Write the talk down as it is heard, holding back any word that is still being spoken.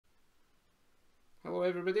Hello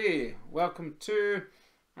everybody, welcome to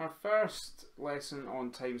our first lesson on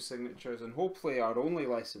time signatures and hopefully our only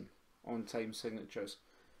lesson on time signatures.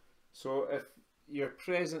 So if you're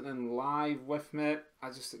present and live with me, I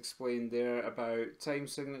just explained there about time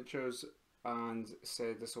signatures and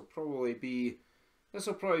said this will probably be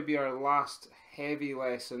our last heavy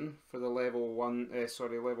lesson for the level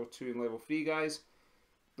 2 and level 3 guys.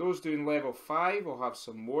 Those doing level 5 will have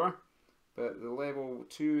some more. But the level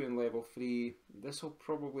 2 and level 3, this will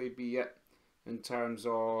probably be it in terms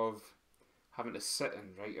of having to sit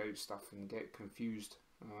and write out stuff and get confused.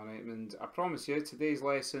 Alright, and I promise you, today's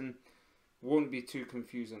lesson won't be too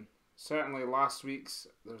confusing. Certainly last week's,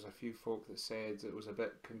 there's a few folk that said it was a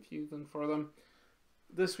bit confusing for them.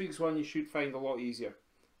 This week's one you should find a lot easier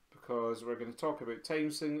because we're going to talk about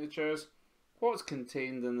time signatures, what's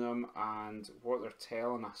contained in them and what they're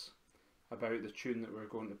telling us about the tune that we're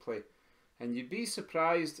going to play. And you'd be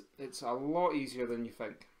surprised, it's a lot easier than you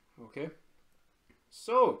think, okay?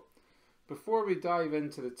 So, before we dive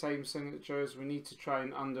into the time signatures, we need to try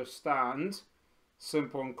and understand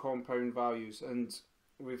simple and compound values. And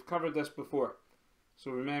we've covered this before. So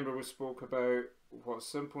remember, we spoke about what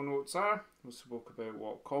simple notes are, we spoke about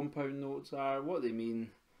what compound notes are, what they mean,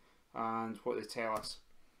 and what they tell us.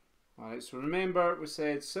 Alright, so remember, we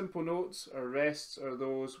said simple notes or rests are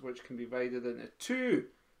those which can be divided into two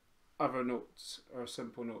other notes or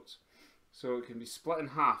simple notes. So it can be split in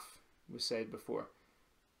half, we said before.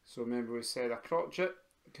 So remember we said a crotchet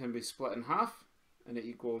can be split in half and it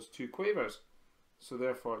equals 2 quavers. So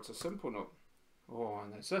therefore it's a simple note. Oh,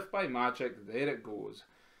 and as if by magic, there it goes.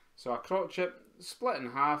 So a crotchet split in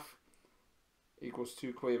half equals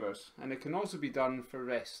 2 quavers. And it can also be done for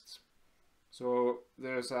rests. So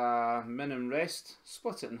there's a min rest,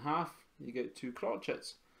 split it in half, you get 2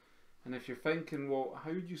 crotchets. And if you're thinking, well, how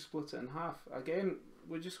do you split it in half? Again,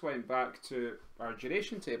 we just went back to our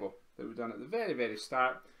duration table that we've done at the very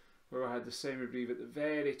start, where we had the semibreve at the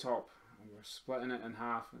very top, and we're splitting it in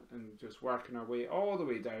half and just working our way all the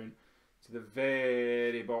way down to the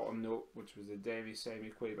very bottom note, which was the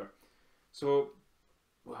demi-semi-quaver. So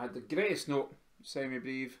we had the greatest note,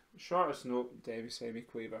 semibreve, shortest note,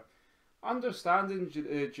 demi-semi-quaver. Understanding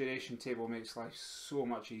the duration table makes life so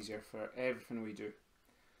much easier for everything we do.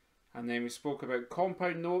 And then we spoke about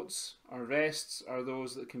compound notes or rests are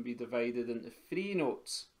those that can be divided into 3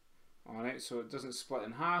 notes. Alright, so it doesn't split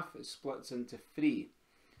in half, it splits into 3.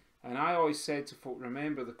 And I always said to folk,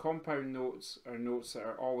 remember the compound notes are notes that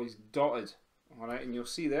are always dotted. Alright, and you'll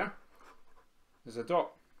see there's a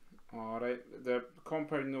dot. Alright, the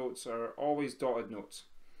compound notes are always dotted notes.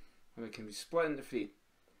 And it can be split into 3.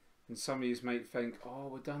 And some of you might think, oh,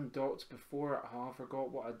 we've done dots before, oh, I forgot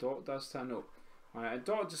what a dot does to a note. A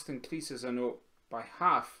dot just increases a note by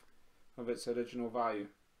half of its original value.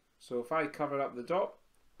 So if I cover up the dot,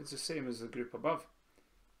 it's the same as the group above.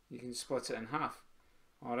 You can split it in half.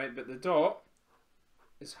 Alright, but the dot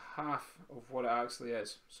is half of what it actually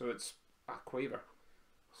is. So it's a quaver.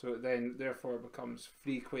 So it then therefore becomes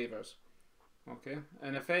 3 quavers. Okay,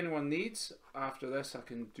 and if anyone needs, after this I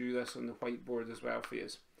can do this on the whiteboard as well for you.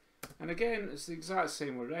 And again, it's the exact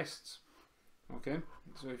same with rests. Okay,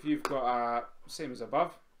 so if you've got a, same as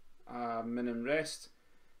above, a min rest,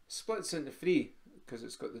 splits into 3 because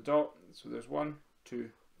it's got the dot, so there's 1, 2,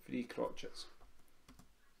 3 crotchets.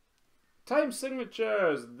 Time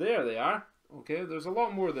signatures, there they are. Okay, there's a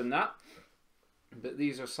lot more than that, but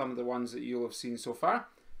these are some of the ones that you'll have seen so far.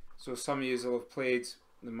 So some of you will have played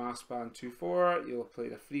the mass band 2/4, you'll have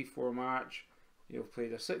played a 3/4 march, you'll have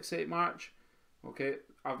played a 6/8 march. Okay,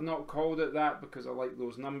 I've not called it that because I like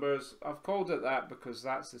those numbers. I've called it that because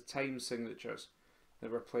that's the time signatures that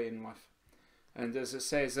we're playing with. And as it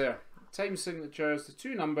says there, time signatures, the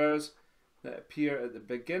 2 numbers that appear at the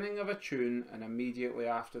beginning of a tune and immediately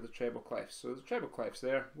after the treble clefs. So the treble clefs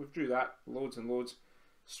there, we've drew that loads and loads.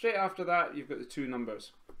 Straight after that, you've got the 2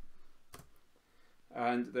 numbers.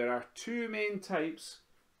 And there are 2 main types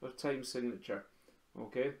of time signature.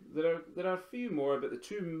 Okay, there are a few more, but the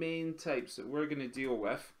 2 main types that we're going to deal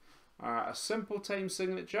with are a simple time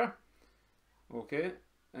signature, okay,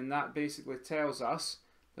 and that basically tells us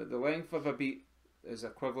that the length of a beat is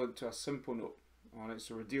equivalent to a simple note. Alright,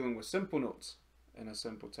 so we're dealing with simple notes in a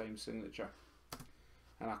simple time signature.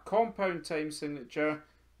 And a compound time signature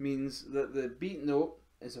means that the beat note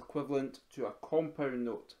is equivalent to a compound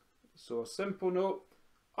note. So a simple note,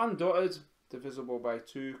 undotted, divisible by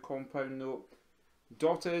 2, compound note,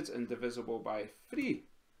 dotted and divisible by 3.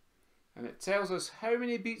 And it tells us how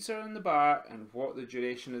many beats are in the bar and what the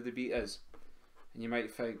duration of the beat is. And you might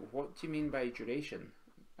think, what do you mean by duration?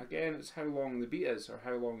 Again, it's how long the beat is or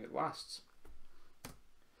how long it lasts.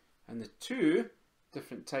 And the 2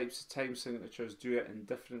 different types of time signatures do it in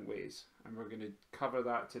different ways, and we're going to cover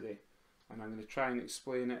that today. And I'm going to try and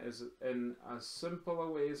explain it in as simple a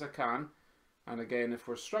way as I can. And again, if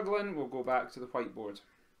we're struggling, we'll go back to the whiteboard.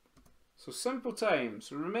 So simple time.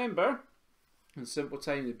 So remember, in simple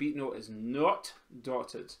time, the beat note is not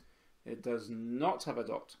dotted. It does not have a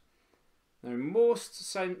dot. Now, most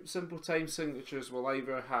simple time signatures will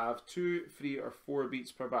either have 2, 3, or 4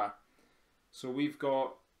 beats per bar. So we've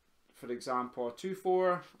got, for example, a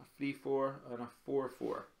 2-4, a 3-4, and a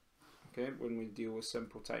 4-4. Okay, when we deal with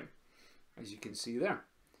simple time, as you can see there.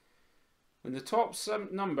 When the top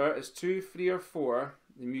number is 2, 3, or 4,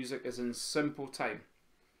 the music is in simple time.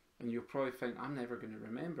 And you'll probably think, I'm never going to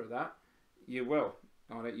remember that. You will.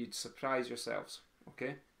 Alright, you'd surprise yourselves.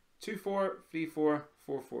 Okay? 2-4, 3-4,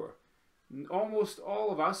 4-4. Almost all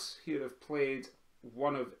of us here have played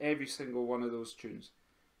one of every single one of those tunes.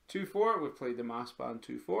 2-4, we've played the Mass Band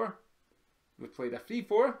 2-4. We've played a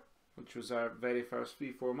 3-4, which was our very first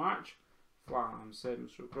 3-4 march. Flam, 7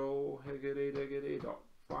 stroke roll, higgity diggity dot,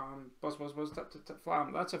 flam, buzz buzz buzz, tap tap tap,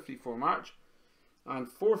 flam. That's a 3-4 march. And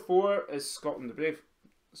 4-4 is Scotland the Brave.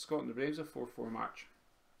 Scotland the Brave's a 4-4 march.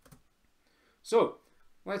 So,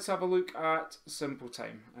 let's have a look at simple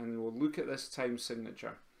time, and we'll look at this time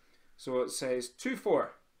signature. So it says 2-4.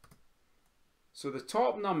 So the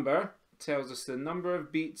top number tells us the number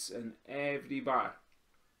of beats in every bar.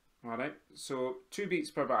 Alright, so 2 beats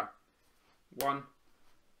per bar. 1,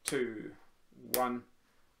 2, 1,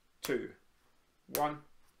 2, 1,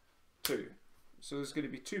 2. So there's going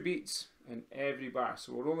to be 2 beats in every bar,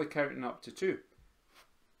 so we're only counting up to 2.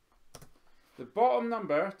 The bottom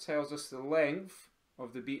number tells us the length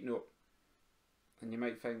of the beat note. And you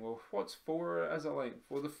might think, well, what's 4 as a length?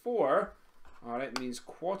 Well, the 4, alright, means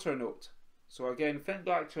quarter note. So again, think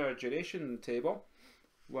back to our duration table.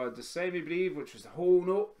 We had the semi-breve, which was the whole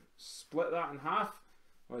note, split that in half.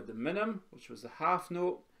 We had the minim, which was the half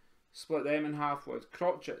note, split them in half. We had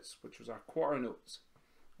crotchets, which was our quarter notes.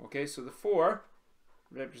 Okay, so the 4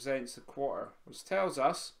 represents the quarter, which tells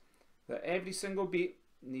us that every single beat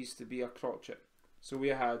needs to be a crotchet. So we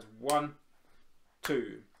had 1,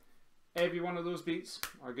 2. Every one of those beats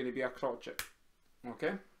are going to be a crotchet.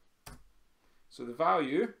 Okay? So the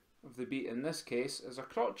value of the beat in this case is a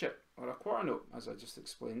crotchet, or a quarter note, as I just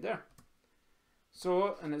explained there.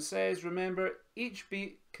 So, and it says, remember, each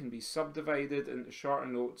beat can be subdivided into shorter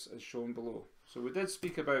notes as shown below. So we did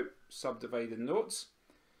speak about subdivided notes.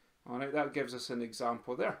 Alright, that gives us an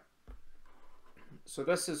example there. So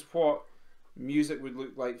this is what music would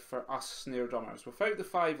look like for us snare drummers. Without the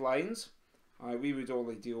 5 lines, we would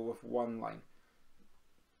only deal with 1 line.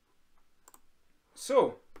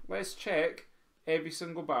 So, let's check every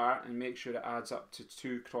single bar and make sure it adds up to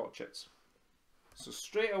 2 crotchets. So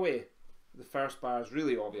straight away, the first bar is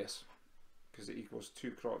really obvious, because it equals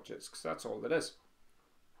 2 crotchets, because that's all there is.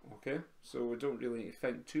 Okay, so we don't really need to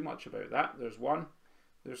think too much about that. There's 1,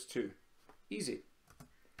 there's 2. Easy.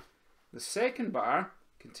 The second bar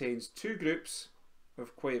contains 2 groups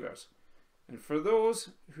of quavers. And for those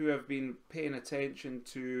who have been paying attention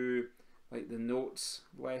to like the notes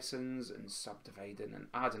lessons and subdividing and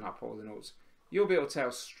adding up all the notes, you'll be able to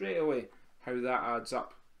tell straight away how that adds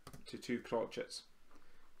up to 2 crotchets.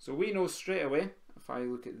 So we know straight away, if I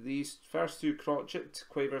look at these first 2 crotchet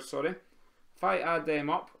quavers, sorry, if I add them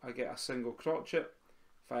up, I get a single crotchet.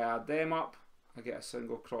 If I add them up, I get a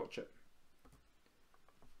single crotchet.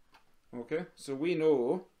 Okay, so we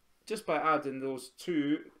know just by adding those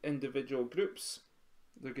 2 individual groups,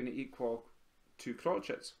 they're going to equal 2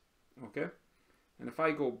 crotchets. Okay, and if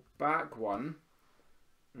I go back 1,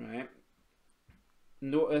 right,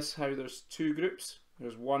 notice how there's 2 groups.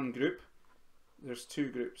 There's 1 group, there's 2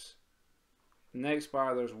 groups. Next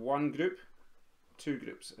bar, there's 1 group, 2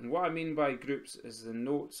 groups. And what I mean by groups is the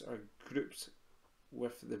notes are grouped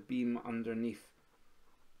with the beam underneath.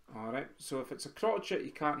 Alright, so if it's a crotchet,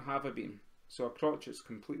 you can't have a beam. So a crotchet's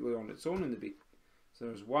completely on its own in the beat. So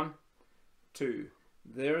there's 1, 2.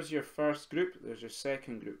 There's your first group, there's your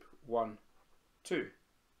second group. 1, 2.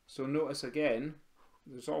 So notice again,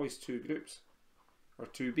 there's always 2 groups, or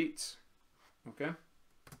 2 beats. Okay?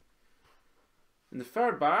 In the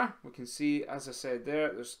third bar, we can see, as I said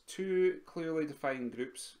there, there's 2 clearly defined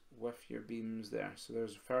groups with your beams there. So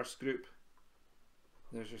there's the first group,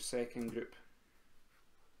 there's your second group.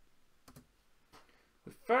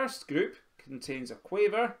 The first group contains a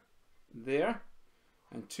quaver there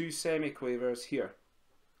and 2 semiquavers here.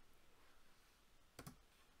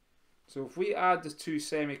 So if we add the 2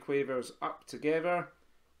 semiquavers up together,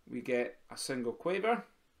 we get a single quaver.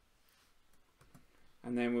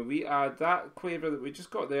 And then when we add that quaver that we just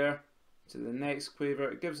got there to the next quaver,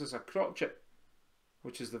 it gives us a crotchet.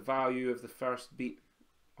 which is the value of the first beat,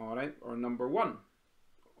 all right, or number 1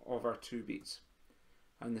 of our 2 beats.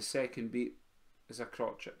 And the second beat is a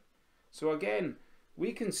crotchet. So again,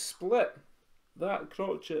 we can split that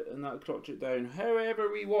crotchet and that crotchet down however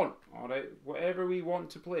we want, all right? Whatever we want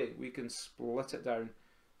to play, we can split it down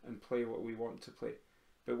and play what we want to play.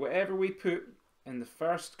 But whatever we put in the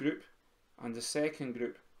first group and the second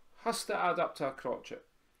group has to add up to a crotchet.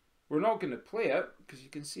 We're not going to play it, because you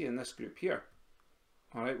can see in this group here,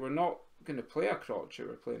 all right, we're not going to play a crotchet,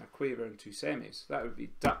 we're playing a quaver and 2 semis. That would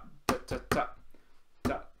be da da da da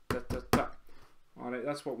da da da da. All right,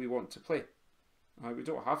 that's what we want to play. All right, we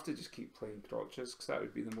don't have to just keep playing crotchets, because that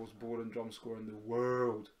would be the most boring drum score in the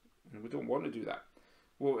world, and we don't want to do that.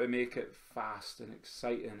 We want to make it fast and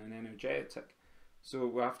exciting and energetic, so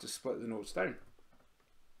we have to split the notes down.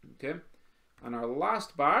 Okay, and our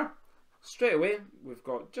last bar, straight away, we've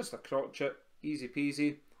got just a crotchet, easy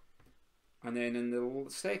peasy. And then in the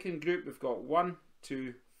second group, we've got 1,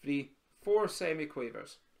 2, 3, 4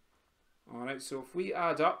 semiquavers. Alright, so if we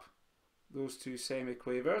add up those 2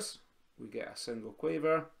 semiquavers, we get a single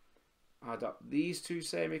quaver. Add up these 2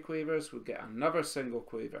 semiquavers, we get another single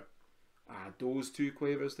quaver. Add those 2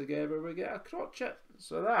 quavers together, we get a crotchet.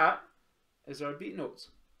 So that is our beat notes.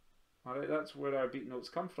 Alright, that's where our beat notes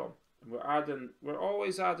come from. And we're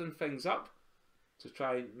always adding things up to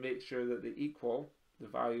try and make sure that they equal the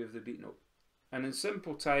value of the beat note. And in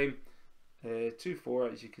simple time,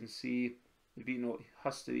 2/4, as you can see, the beat note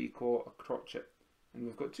has to equal a crotchet. And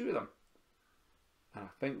we've got 2 of them. And I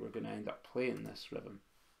think we're going to end up playing this rhythm.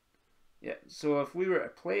 Yeah, so if we were to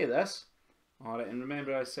play this, alright, and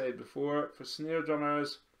remember I said before, for snare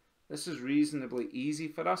drummers, this is reasonably easy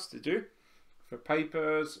for us to do. For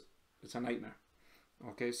pipers, it's a nightmare.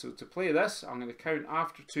 Okay, so to play this, I'm going to count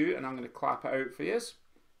after 2 and I'm going to clap it out for you.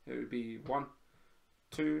 It would be 1,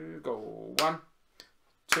 2, go 1,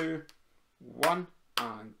 2, 1,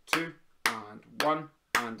 and 2, and 1,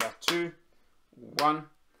 and a 2, 1,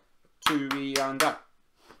 2, and a.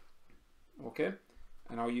 Okay,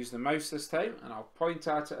 and I'll use the mouse this time and I'll point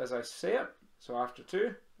at it as I say it. So after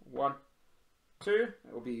 2, 1, 2,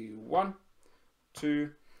 it will be 1,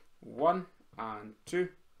 2, 1, and 2,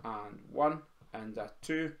 and 1, and a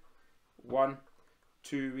 2, 1,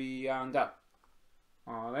 2, and a.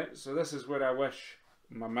 Alright, so this is where I wish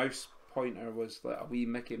my mouse pointer was like a wee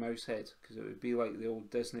Mickey Mouse head, because it would be like the old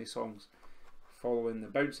Disney songs, following the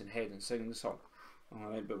bouncing head and singing the song.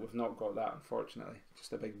 Alright, but we've not got that, unfortunately,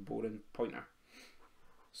 just a big boring pointer.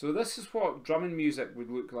 So this is what drumming music would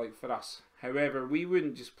look like for us. However, we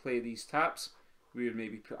wouldn't just play these taps, we would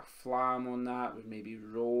maybe put a flam on that, we'd maybe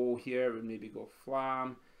roll here, we'd maybe go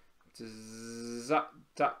flam, zap,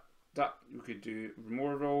 tap, tap. We could do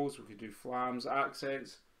more rolls, we could do flams,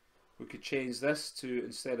 accents. We could change this to,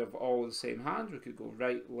 instead of all the same hand, we could go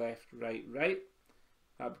right, left, right, right.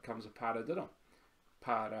 That becomes a paradiddle.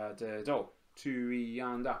 Paradiddle. 2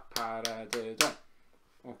 and a paradiddle.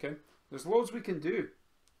 Okay, there's loads we can do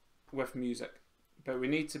with music, but we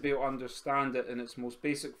need to be able to understand it in its most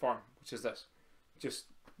basic form, which is this, just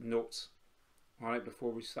notes. Alright,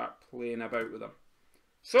 before we start playing about with them.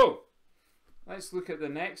 So, let's look at the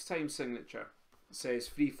next time signature. It says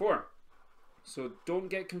 3/4. So don't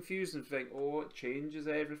get confused and think, oh, it changes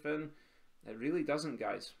everything. It really doesn't,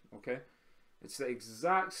 guys, okay? It's the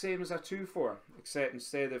exact same as a 2/4, except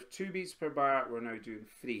instead of 2 beats per bar, we're now doing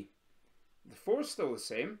 3. The 4 is still the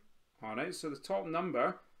same, alright? So the top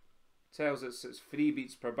number tells us it's 3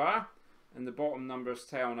 beats per bar, and the bottom number is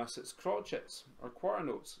telling us it's crotchets, or quarter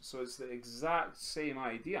notes. So it's the exact same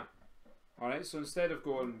idea. Alright, so instead of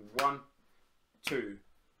going 1, 2,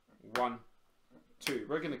 1, 2,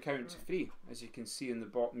 we're going to count to 3, as you can see in the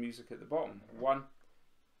bottom music at the bottom. 1,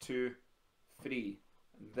 2, 3.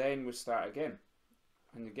 And then we start again.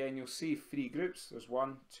 And again, you'll see 3 groups. There's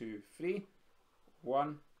 1, 2, 3.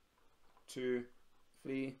 1, 2,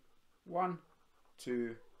 3. 1,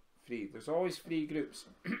 2, 3. There's always 3 groups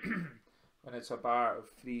when it's a bar of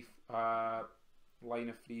 3, line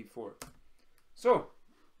of 3, 4. So,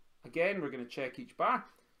 again, we're going to check each bar.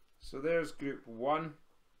 So there's group 1,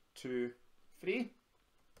 2, 3.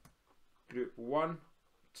 Group 1,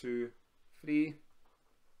 2, 3.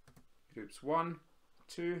 Groups 1,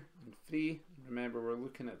 2, and 3. Remember, we're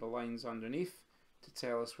looking at the lines underneath to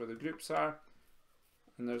tell us where the groups are.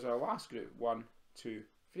 And there's our last group, 1, 2,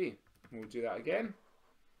 3. And we'll do that again.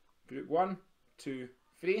 Group 1, 2,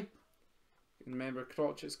 3. Remember,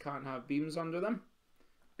 crotchets can't have beams under them.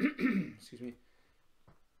 Excuse me.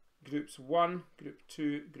 Groups 1, Group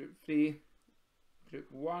 2, Group 3.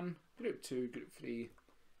 Group 1, Group 2, Group 3.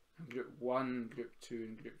 And Group 1, Group 2,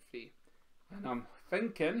 and Group 3. And I'm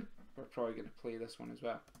thinking we're probably going to play this one as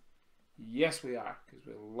well. Yes, we are, because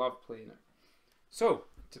we love playing it. So,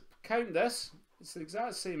 to count this, it's the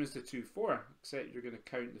exact same as the 2-4, except you're going to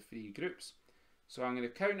count the 3 groups. So I'm going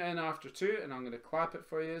to count in after 2, and I'm going to clap it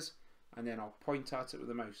for you, and then I'll point at it with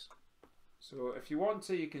the mouse. So if you want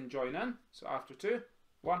to, you can join in. So after 2,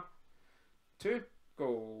 1, 2,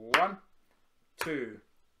 go 1, 2,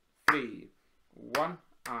 3, 1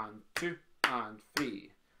 and 2 and 3,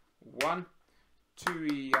 1,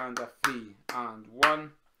 2 and a 3 and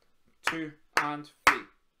 1, 2 and 3.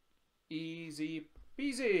 Easy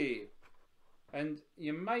peasy. And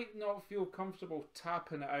you might not feel comfortable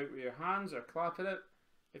tapping it out with your hands or clapping it.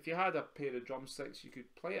 If you had a pair of drumsticks, you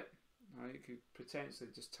could play it. You could potentially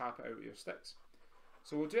just tap it out with your sticks.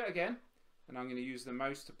 So we'll do it again, and I'm going to use the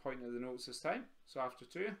mouse to point at the notes this time. So after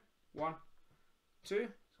 2, 1, 2,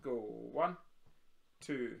 go 1,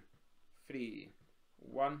 2, 3,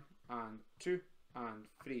 1 and 2 and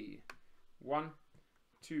 3, 1,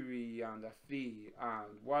 2 and a 3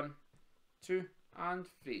 and 1, 2 and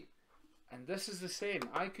 3. And this is the same.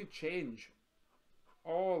 I could change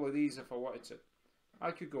all of these if I wanted to.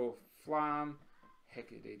 I could go flam,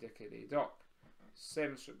 hickety dickety dock,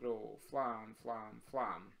 7-stroke roll, flam, flam,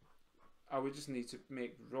 flam. I would just need to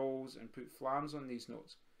make rolls and put flams on these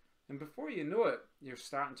notes. And before you know it, you're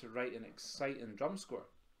starting to write an exciting drum score.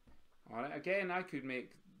 Alright, again, I could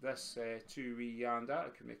make this 2 wee yanda, I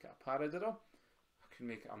could make it a paradiddle. I could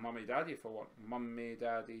make it a mummy daddy if I want. Mummy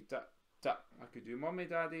daddy da da. I could do mummy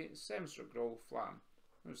daddy, 7-stroke roll, flam.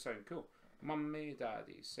 That would sound cool. Mummy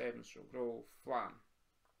daddy, 7-stroke roll, flam.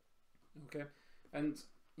 Okay, and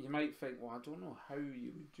you might think, well, I don't know how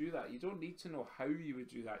you would do that. You don't need to know how you would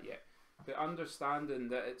do that yet. But understanding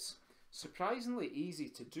that it's surprisingly easy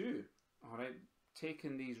to do, alright,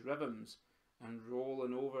 taking these rhythms and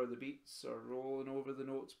rolling over the beats or rolling over the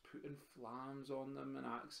notes, putting flams on them and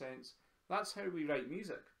accents. That's how we write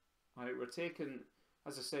music. Alright, we're taking,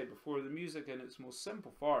 as I said before, the music in its most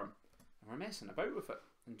simple form, and we're messing about with it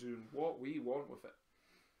and doing what we want with it.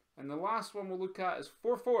 And the last one we'll look at is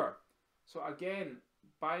 4-4. So again,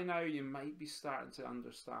 by now you might be starting to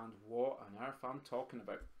understand what on earth I'm talking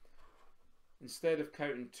about. Instead of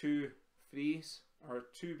counting 2 threes or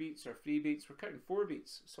 2 beats or 3 beats, we're counting 4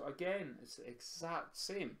 beats. So again, it's the exact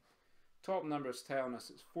same. Top number is telling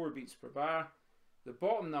us it's 4 beats per bar. The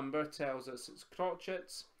bottom number tells us it's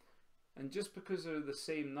crotchets. And just because they're the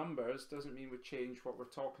same numbers doesn't mean we change what we're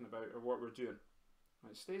talking about or what we're doing.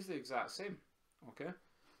 It stays the exact same. Okay.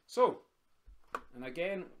 So, and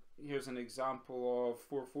again, here's an example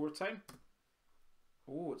of 4-4 time.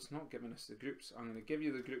 Oh, it's not giving us the groups. I'm going to give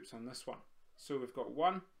you the groups on this one. So we've got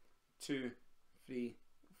 1, 2, 3,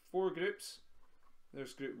 4 groups.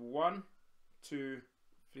 There's group 1, 2,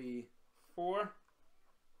 3, 4.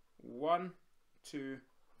 1, 2,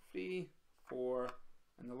 3, 4.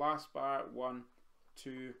 And the last bar, 1,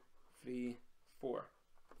 2, 3, 4.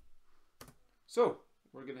 So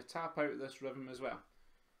we're going to tap out this rhythm as well.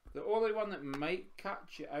 The only one that might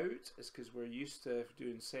catch you out is because we're used to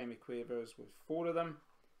doing semi-quavers with 4 of them.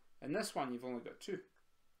 And this one you've only got 2.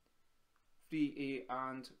 3, 8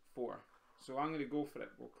 and 4. So I'm going to go for it.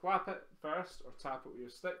 We'll clap it first or tap it with your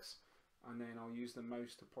sticks, and then I'll use the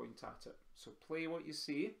mouse to point at it. So play what you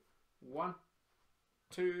see. 1,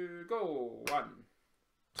 2, go. 1,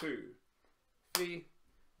 2, 3,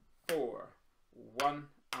 4. 1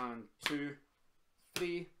 and 2,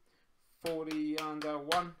 3, 40 and a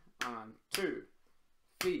 1 and 2,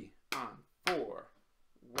 3 and 4.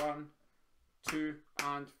 1, 2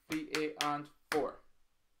 and 3, 8 and 4.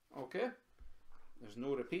 Okay? There's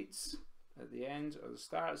no repeats at the end or the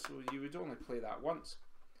start, so you would only play that once.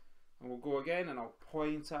 And we'll go again, and I'll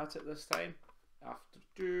point at it this time. After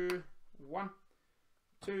 2, 1,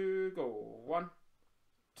 2, go. 1,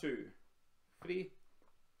 2, 3,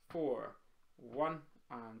 4. 1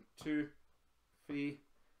 and 2, 3,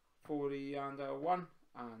 40 and a 1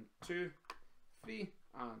 and 2, 3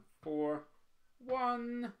 and 4.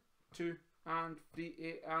 1, 2 and 3,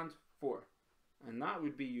 8 and 4. And that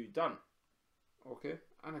would be you done. Okay,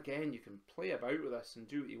 and again, you can play about with this and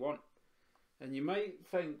do what you want. And you might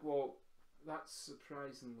think, well, that's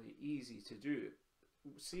surprisingly easy to do.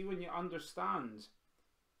 See, when you understand,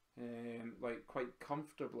 like quite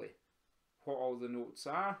comfortably, what all the notes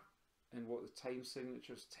are and what the time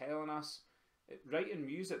signature's telling us, writing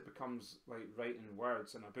music becomes like writing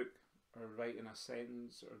words in a book or writing a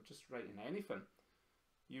sentence or just writing anything.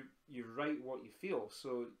 You write what you feel.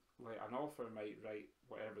 So like an author might write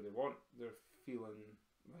whatever they want. They're feeling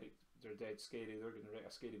like they're dead scary, they're going to write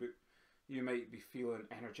a scary book. You might be feeling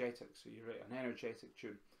energetic, so you write an energetic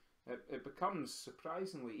tune. It becomes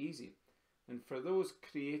surprisingly easy. And for those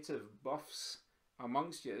creative buffs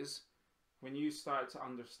amongst yous, when you start to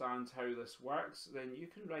understand how this works, then you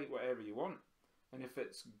can write whatever you want. And if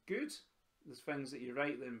it's good, the things that you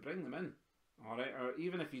write, then bring them in. Alright, or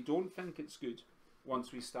even if you don't think it's good,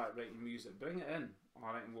 once we start writing music, bring it in.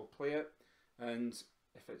 Alright, and we'll play it. And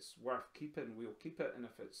if it's worth keeping, we'll keep it. And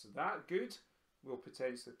if it's that good, we'll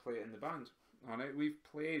potentially play it in the band. Alright, we've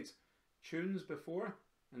played tunes before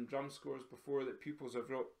and drum scores before that pupils have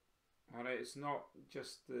wrote. Alright, it's not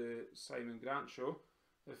just the Simon Grant show.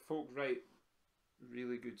 If folk write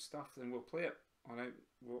really good stuff, then we'll play it. Alright,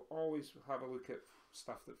 we'll always have a look at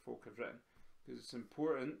stuff that folk have written, because it's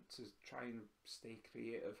important to try and stay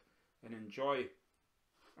creative and enjoy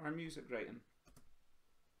our music writing.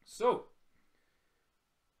 So,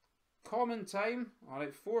 common time.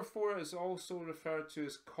 Alright, 4/4 is also referred to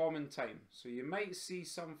as common time. So you might see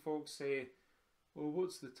some folks say, well,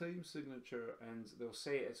 what's the time signature? And they'll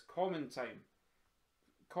say it's common time.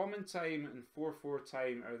 Common time and 4/4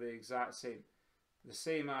 time are the exact same. The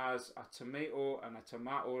same as a tomato and a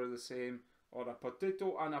tomato are the same, or a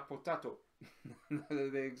potato and a potato. They're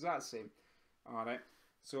the exact same. Alright,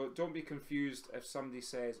 so don't be confused if somebody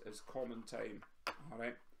says it's common time.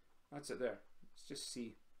 Alright, that's it there. It's just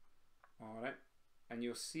C. Alright, and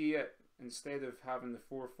you'll see it, instead of having the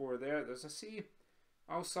 4/4 there, there's a C.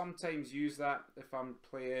 I'll sometimes use that if I'm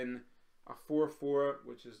playing a 4/4,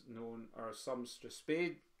 which is known, or some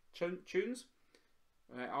Strasspade tunes.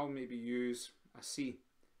 I'll maybe use a C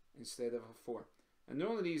instead of a 4. And the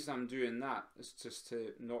only reason I'm doing that is just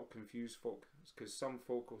to not confuse folk. It's because some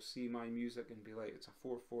folk will see my music and be like, it's a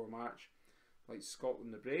 4/4 march, like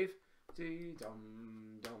Scotland the Brave.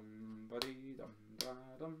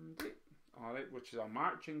 Alright, which is a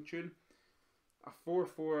marching tune. A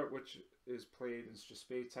 4/4, which is played in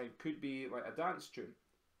Strasspade time, could be like a dance tune.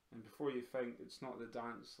 And before you think, it's not the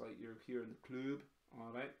dance like you're here in the club.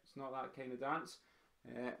 Alright, it's not that kind of dance.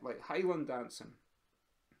 Like Highland dancing.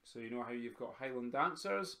 So you know how you've got Highland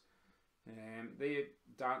dancers, they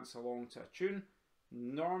dance along to a tune.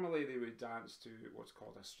 Normally they would dance to what's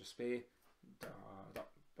called a Strasspade, that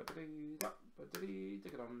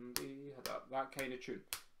kind of tune,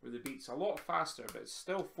 where the beat's a lot faster, but it's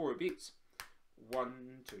still 4 beats.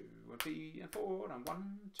 1, 2, and 3, and 4, and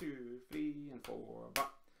 1, 2, 3, and 4.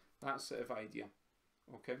 But that sort of idea.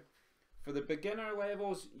 Okay. For the beginner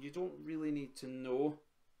levels, you don't really need to know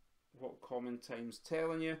what common time's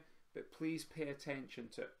telling you, but please pay attention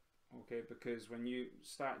to it. Okay, because when you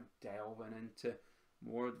start delving into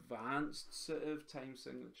more advanced sort of time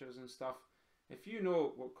signatures and stuff, if you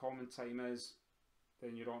know what common time is,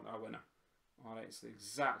 then you're on a winner. Alright, it's the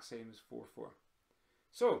exact same as 4/4.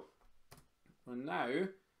 So, we're now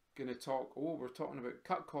going to talk, we're talking about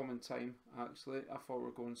cut common time actually. I thought we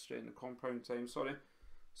were going straight into compound time, sorry.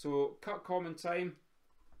 So, cut common time,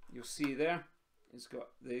 you'll see there, it's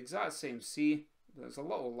got the exact same C, there's a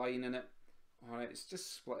little line in it. Alright, it's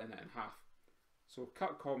just splitting it in half. So,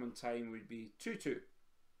 cut common time would be 2/2.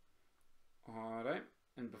 Alright,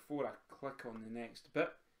 and before I click on the next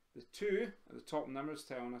bit, the 2 at the top number is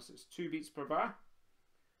telling us it's 2 beats per bar.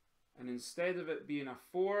 And instead of it being a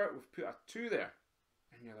 4, we've put a 2 there.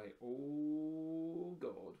 And you're like, oh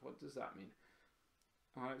God, what does that mean?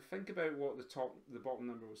 Alright, think about what the bottom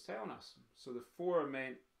number was telling us. So the 4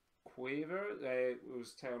 meant quaver, it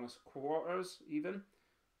was telling us quarters even,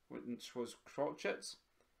 which was crotchets.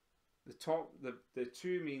 The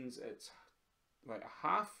 2 means it's like a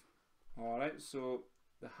half. Alright, so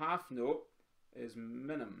the half note is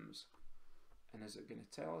minims. And is it going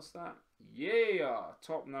to tell us that? Yeah!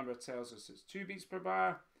 Top number tells us it's 2 beats per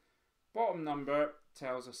bar. Bottom number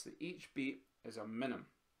tells us that each beat is a minim.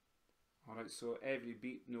 Alright, so every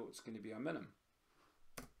beat note is going to be a minim.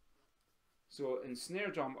 So in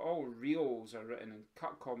snare drum, all reels are written in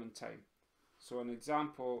cut common time. So an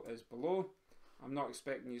example is below. I'm not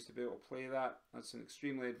expecting you to be able to play that. That's an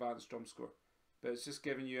extremely advanced drum score. But it's just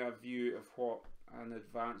giving you a view of what an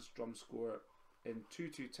advanced drum score in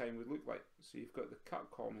 2/2 time would look like. So you've got the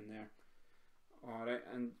cut common there. Alright,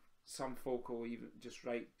 and some folk will even just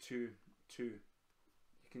write 2/2. You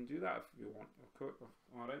can do that if you want.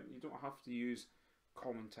 Alright, you don't have to use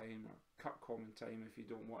common time or cut common time if you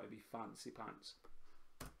don't want to be fancy pants.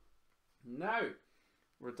 Now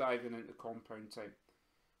we're diving into compound time.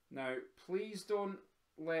 Now please don't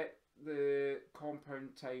let the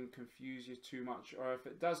compound time confuse you too much, or if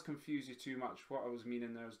it does confuse you too much, what I was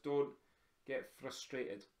meaning there is don't get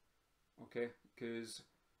frustrated, okay? Because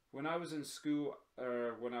when I was in school,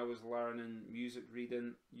 or when I was learning music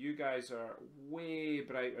reading, you guys are way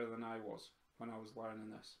brighter than I was when I was learning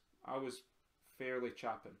this. I was fairly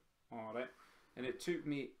chapping, alright? And it took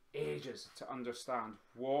me ages to understand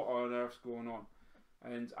what on earth's going on.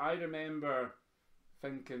 And I remember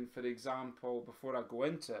thinking, for example, before I go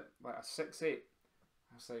into it, like a 6/8,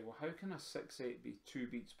 I was like, well, how can a 6/8 be 2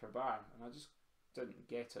 beats per bar? And I just didn't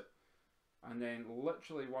get it. And then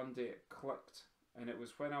literally one day it clicked, and it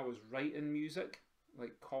was when I was writing music,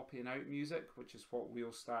 like copying out music, which is what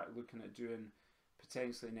we'll start looking at doing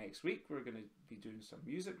potentially next week. We're going to be doing some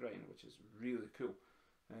music writing, which is really cool.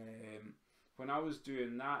 When I was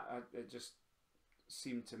doing that, it just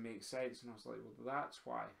seemed to make sense, and I was like, well, that's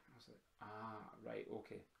why. I was like, ah, right,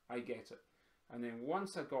 okay, I get it. And then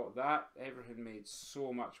once I got that, everything made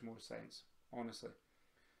so much more sense, honestly.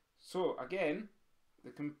 So again,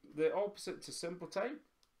 the opposite to simple time.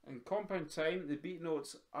 In compound time, the beat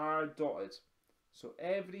notes are dotted. So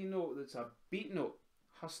every note that's a beat note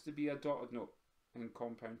has to be a dotted note in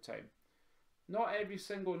compound time. Not every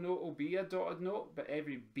single note will be a dotted note, but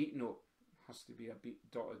every beat note has to be a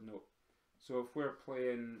dotted note. So if we're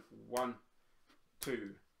playing 1,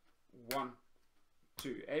 2, 1,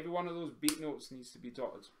 2, every one of those beat notes needs to be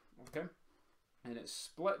dotted, okay? And it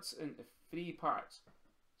splits into 3 parts.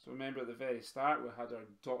 So remember at the very start we had our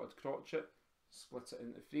dotted crotchet, split it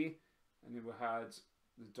into 3, and then we had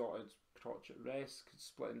the dotted crotchet rest, could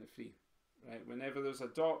split into 3. Right? Whenever there's a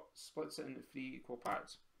dot, splits it into 3 equal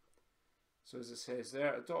parts. So as it says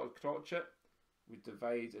there, a dotted crotchet we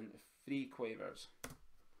divide into 3 quavers.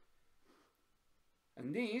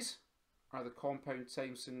 And these are the compound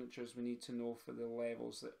time signatures we need to know for the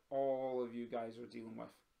levels that all of you guys are dealing with.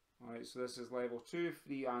 Alright, so this is level 2,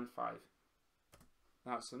 3 and 5.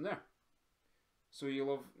 That's them there. So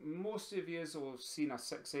you'll have, most of you will have seen a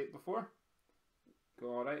 6/8 before.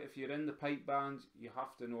 Alright, if you're in the pipe band, you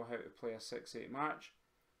have to know how to play a 6/8 march.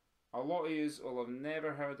 A lot of you will have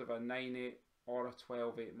never heard of a 9/8 or a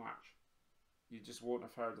 12/8 march. You just won't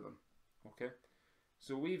have heard of them. Okay?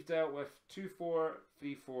 So we've dealt with 2/4,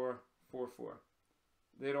 3/4, 4/4.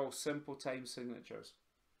 They're all simple time signatures.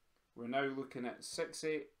 We're now looking at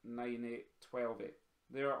 6/8, 9/8, 12/8.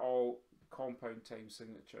 They're all compound time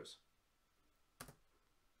signatures.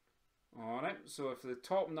 Alright, so if the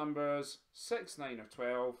top numbers 6, 9 or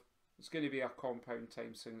 12, it's going to be a compound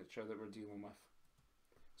time signature that we're dealing with.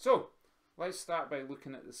 So, let's start by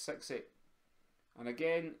looking at the 6/8. And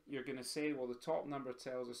again, you're going to say, well, the top number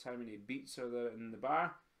tells us how many beats are there in the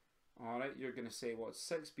bar. Alright, you're going to say, well, it's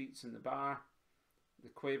 6 beats in the bar. The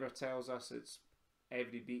quaver tells us it's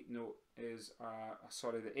every beat note is,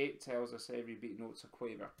 the 8 tells us every beat note's a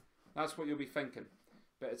quaver. That's what you'll be thinking.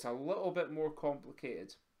 But it's a little bit more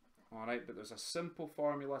complicated. Alright, but there's a simple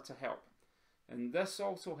formula to help. And this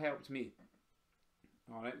also helped me.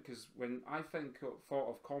 Alright, because when I thought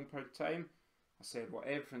of compound time, I said, well,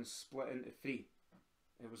 everything's split into 3.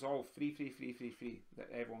 It was all 3, 3, 3, 3, 3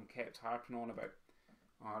 that everyone kept harping on about.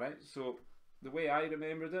 Alright, so the way I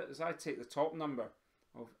remembered it is I take the top number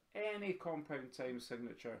of any compound time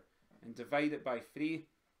signature and divide it by 3,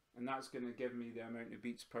 and that's going to give me the amount of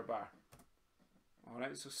beats per bar.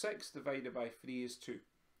 Alright, so 6 divided by 3 is 2.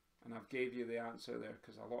 And I've gave you the answer there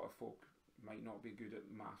because a lot of folk might not be good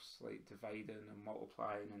at maths, like dividing and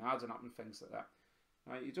multiplying and adding up and things like that.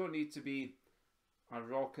 Right, you don't need to be a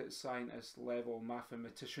rocket scientist level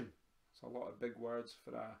mathematician. It's a lot of big words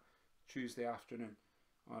for a Tuesday afternoon.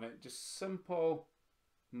 Alright, just simple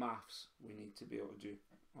maths we need to be able to do.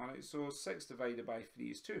 Alright, so 6 divided by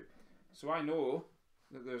 3 is 2. So I know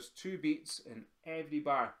that there's 2 beats in every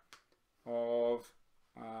bar of,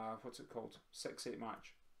 what's it called? 6/8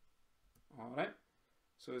 march. Alright,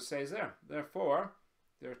 so it says there, therefore,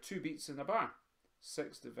 there are 2 beats in a bar.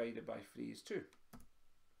 6 divided by 3 is 2.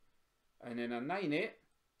 And in a 9/8,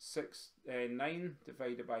 9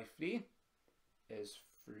 divided by 3 is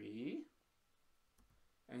 3.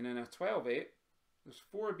 And in a 12/8, there's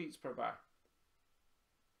 4 beats per bar.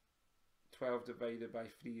 12 divided by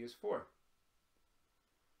 3 is 4.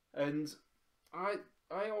 And I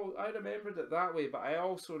remembered it that way, but I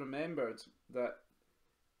also remembered that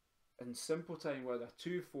in simple time we had a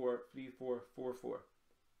 2/4, 3/4, 4/4.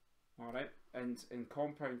 Alright, and in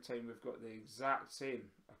compound time we've got the exact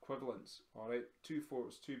same equivalents. Alright, 2/4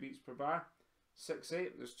 was 2 beats per bar.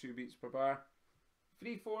 6/8 there's 2 beats per bar.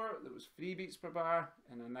 3/4 there was 3 beats per bar,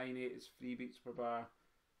 and a 9/8 is 3 beats per bar.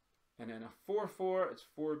 And in a 4/4 it's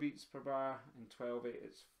 4 beats per bar, and 12/8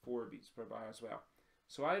 it's 4 beats per bar as well.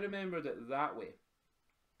 So I remembered it that way.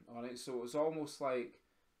 Alright, so it was almost like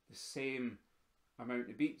the same amount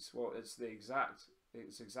of beats. Well, it's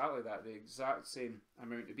exactly that, the exact same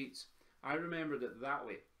amount of beats. I remembered it that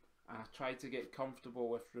way, and I tried to get comfortable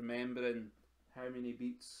with remembering how many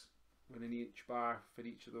beats were in each bar for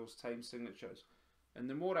each of those time signatures. And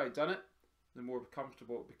the more I done it, the more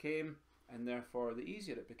comfortable it became, and therefore the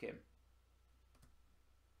easier it became.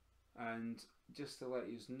 And just to let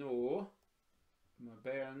you know, my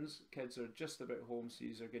bairns, kids are just about home, so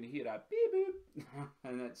you are going to hear a beep boop,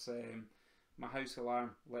 and it's my house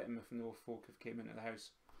alarm letting me know folk have came into the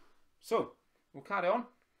house. So, we'll carry on.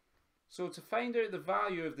 So to find out the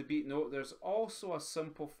value of the beat note, there's also a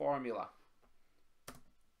simple formula.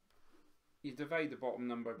 You divide the bottom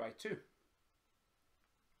number by 2.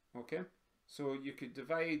 Okay, so you could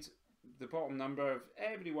divide the bottom number of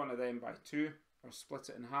every one of them by 2, or split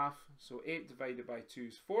it in half. So 8 divided by 2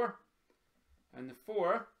 is 4. And the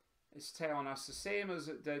 4 is telling us the same as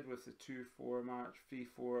it did with the 2-4 march,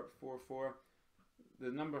 3-4, 4-4. The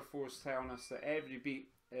number 4 is telling us that every beat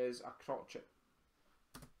is a crotchet.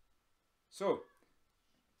 So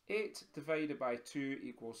 8 divided by 2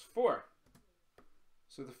 equals 4.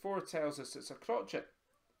 So the 4 tells us it's a crotchet.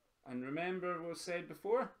 And remember what was said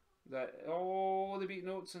before? That all the beat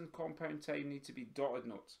notes in compound time need to be dotted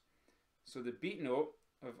notes. So the beat note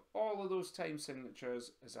of all of those time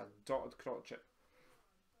signatures is a dotted crotchet.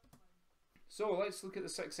 So let's look at the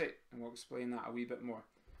 6-8 and we'll explain that a wee bit more.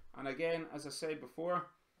 And again, as I said before,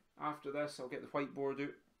 after this I'll get the whiteboard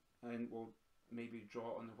out and we'll maybe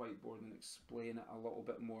draw it on the whiteboard and explain it a little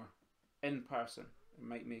bit more in person. It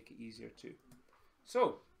might make it easier too.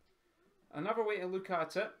 So, another way to look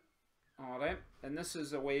at it, alright, and this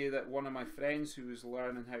is a way that one of my friends who was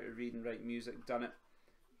learning how to read and write music done it.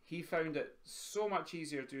 He found it so much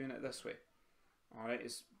easier doing it this way. Alright,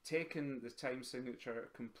 it's taken the time signature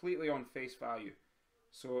completely on face value.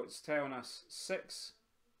 So it's telling us 6/8.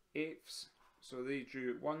 So they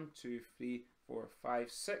drew 1, 2, 3, 4,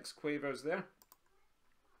 5, 6 quavers there.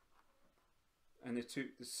 And they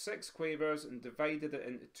took the 6 quavers and divided it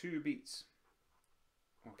into 2 beats.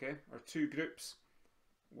 Okay, or 2 groups.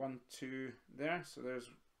 1, 2 there, so there's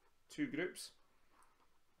 2 groups.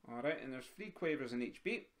 Alright, and there's 3 quavers in each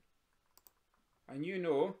beat. And you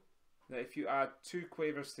know that if you add 2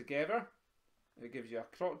 quavers together, it gives you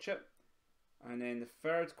a crotchet. And then the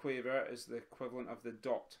third quaver is the equivalent of the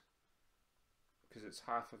dot, because it's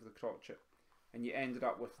half of the crotchet. And you ended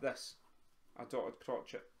up with this, a dotted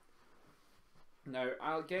crotchet. Now,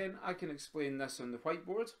 again, I can explain this on the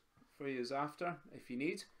whiteboard for you after, if you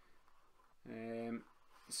need.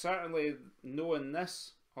 Certainly knowing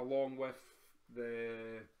this, along with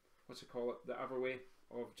the, the other way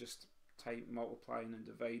of just type multiplying and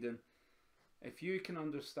dividing. If you can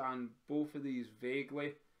understand both of these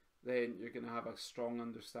vaguely, then you're going to have a strong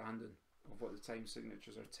understanding of what the time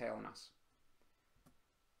signatures are telling us.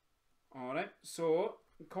 Alright, so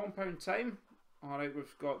compound time, alright,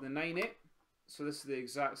 we've got the 9/8, so this is the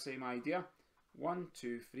exact same idea. 1,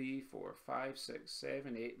 2, 3, 4, 5, 6,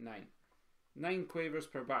 7, 8, 9. 9 quavers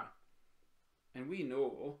per bar. And we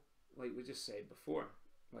know, like we just said before,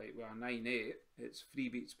 like with a 9/8, it's 3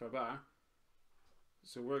 beats per bar.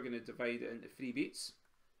 So we're going to divide it into 3 beats.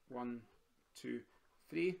 1, 2,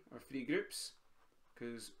 3, or 3 groups,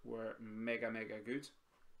 because we're mega good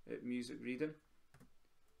at music reading.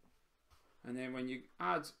 And then when you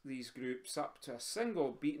add these groups up to a single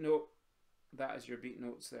beat note, that is your beat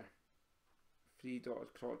notes there. 3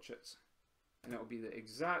 dotted crotchets. And it'll be the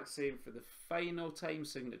exact same for the final time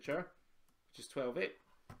signature, which is 12/8.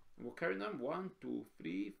 And we'll count them. 1, 2,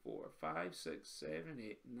 3, 4, 5, 6, 7,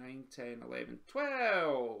 8, 9, 10, 11,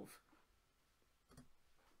 12.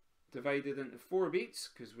 Divided into 4 beats,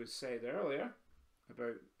 because we said earlier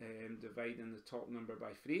about dividing the top number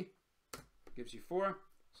by 3. Gives you 4.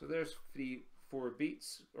 So there's 4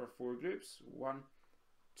 beats, or 4 groups. 1,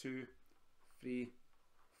 2, 3,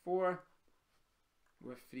 4.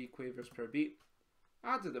 With 3 quavers per beat.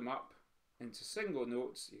 Added them up into single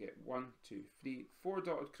notes, you get 1, 2, 3, 4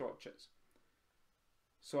 dotted crotchets.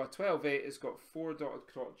 So a 12/8 has got 4 dotted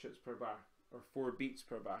crotchets per bar, or 4 beats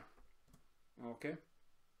per bar. Okay.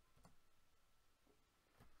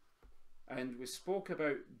 And we spoke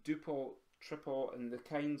about duple, triple, and the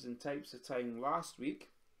kinds and types of time last week,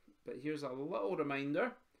 but here's a little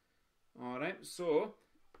reminder. Alright, so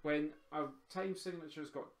when a time signature's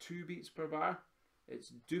got 2 beats per bar,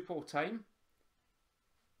 it's duple time.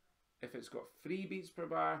 If it's got 3 beats per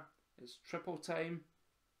bar, it's triple time.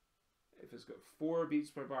 If it's got 4 beats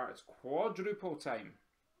per bar, it's quadruple time.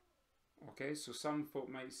 Okay, so some folk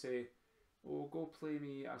might say, oh, go play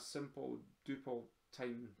me a simple duple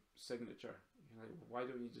time signature. You're like, well, why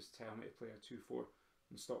don't you just tell me to play a 2/4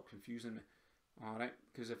 and stop confusing me? Alright,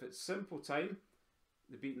 because if it's simple time,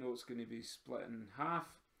 the beat note's going to be split in half.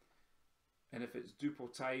 And if it's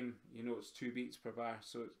duple time, you know it's 2 beats per bar,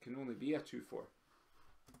 so it can only be a 2/4.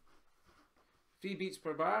 3 beats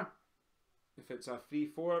per bar, If it's a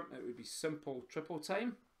 3-4, it would be simple triple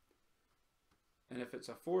time. And if it's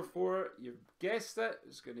a 4-4, you've guessed it,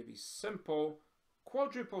 it's going to be simple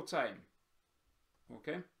quadruple time.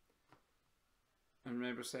 Okay? And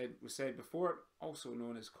remember, we said before, also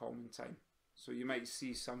known as common time. So you might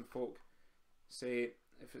see some folk say,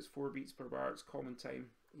 if it's 4 beats per bar, it's common time.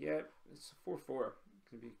 Yeah, it's 4-4. It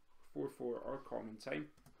can be 4-4 or common time.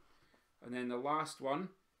 And then the last one,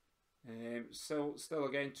 still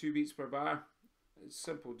again 2 beats per bar. It's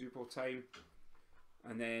simple duple time.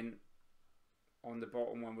 And then on the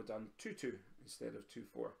bottom one, we've done 2-2 instead of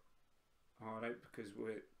 2-4. Alright, because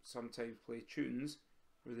we sometimes play tunes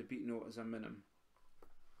where the beat note is a minim.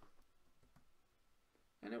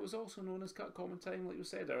 And it was also known as cut common time, like we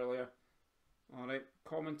said earlier. Alright,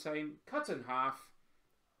 common time, cut in half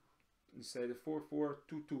instead of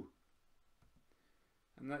 4-4-2-2.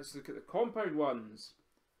 And let's look at the compound ones.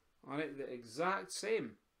 Alright, the exact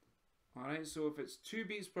same. Alright, so if it's 2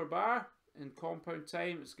 beats per bar in compound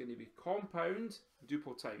time, it's going to be compound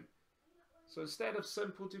duple time. So instead of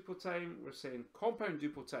simple duple time, we're saying compound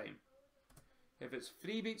duple time. If it's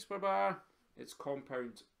 3 beats per bar, it's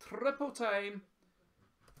compound triple time.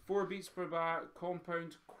 4 beats per bar,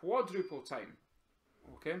 compound quadruple time.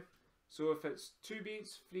 Okay, so if it's 2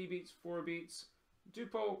 beats, 3 beats, 4 beats,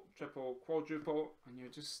 duple, triple, quadruple, and you're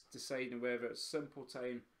just deciding whether it's simple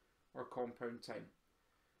time or compound time.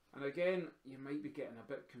 And again, you might be getting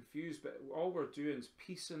a bit confused, but all we're doing is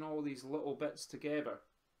piecing all these little bits together.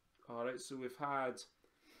 Alright, so we've had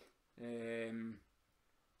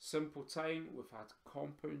simple time, we've had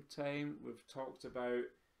compound time, we've talked about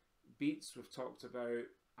beats, we've talked about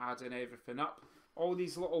adding everything up. All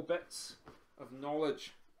these little bits of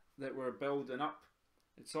knowledge that we're building up,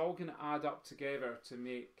 it's all going to add up together to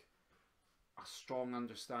make a strong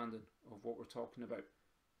understanding of what we're talking about.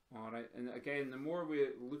 Alright, and again, the more we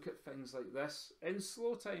look at things like this in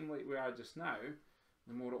slow time like we are just now,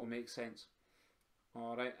 the more it will make sense.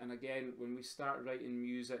 Alright, and again, when we start writing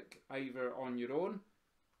music either on your own,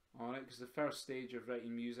 alright, because the first stage of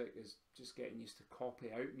writing music is just getting used to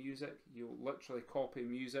copy out music. You'll literally copy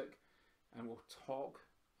music and we'll talk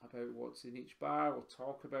about what's in each bar, we'll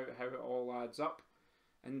talk about how it all adds up.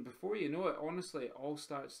 And before you know it, honestly, it all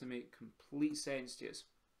starts to make complete sense to you.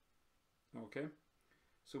 Okay?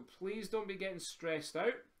 So please don't be getting stressed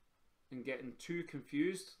out and getting too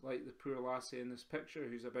confused like the poor lassie in this picture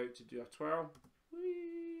who's about to do a twirl.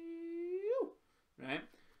 Right?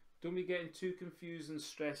 Don't be getting too confused and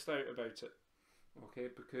stressed out about it. Okay?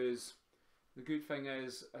 Because the good thing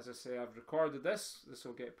is, as I say, I've recorded this. This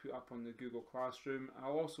will get put up on the Google Classroom.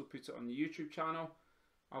 I'll also put it on the YouTube channel.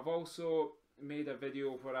 I've also made a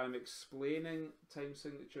video where I'm explaining time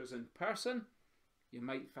signatures in person. You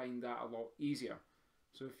might find that a lot easier.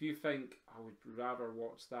 So if you think I would rather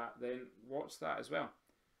watch that, then watch that as well.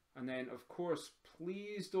 And then of course,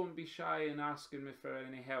 please don't be shy in asking me for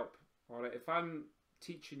any help. Alright, if I'm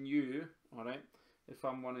teaching you, alright, if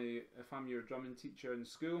I'm your drumming teacher in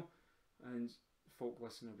school, and folk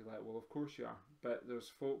listen will be like, well, of course you are. But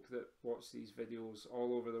there's folk that watch these videos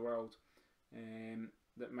all over the world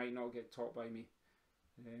that might not get taught by me.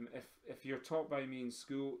 If you're taught by me in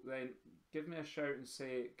school, then give me a shout and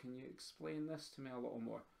say, can you explain this to me a little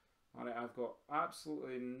more? Alright, I've got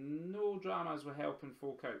absolutely no dramas with helping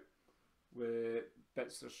folk out with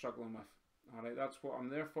bits they're struggling with. Alright, that's what I'm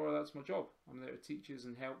there for, that's my job. I'm there to teach you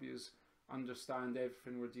and help you understand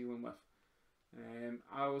everything we're dealing with.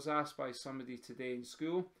 I was asked by somebody today in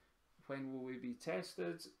school, when will we be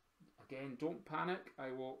tested? Again, don't panic,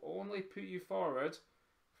 I will only put you forward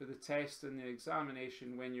for the test and the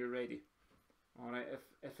examination when you're ready. Alright,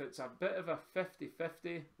 if it's a bit of a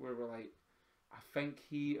 50-50 where we're like, I think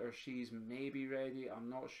he or she's maybe ready, I'm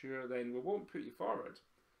not sure, then we won't put you forward.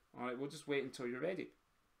 Alright, we'll just wait until you're ready.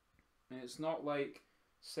 And it's not like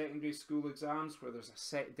secondary school exams where there's a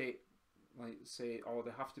set date, like say, oh,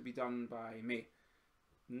 they have to be done by May.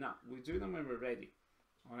 Nah, we do them when we're ready.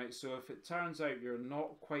 Alright, so if it turns out you're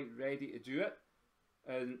not quite ready to do it,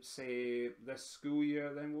 and say this school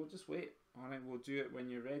year, then we'll just wait. Alright, we'll do it when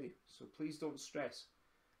you're ready. So please don't stress.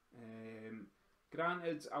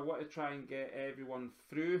 Granted, I want to try and get everyone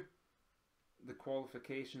through the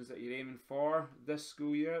qualifications that you're aiming for this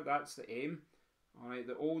school year. That's the aim. Alright,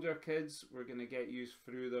 the older kids, we're going to get you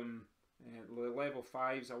through them. The level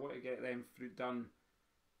 5s, I want to get them done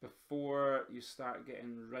before you start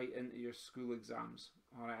getting right into your school exams.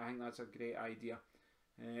 Alright, I think that's a great idea.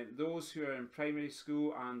 Those who are in primary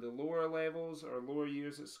school and the lower levels or lower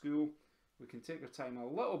years at school, we can take our time a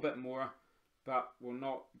little bit more, but we'll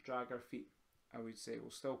not drag our feet, I would say.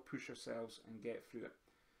 We'll still push ourselves and get through it.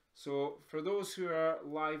 So for those who are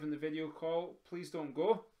live in the video call, please don't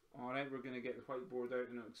go. Alright, we're going to get the whiteboard out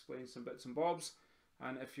and I'll explain some bits and bobs.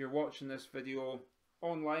 And if you're watching this video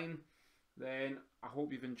online, then I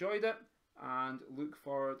hope you've enjoyed it and look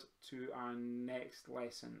forward to our next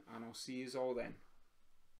lesson. And I'll see you all then.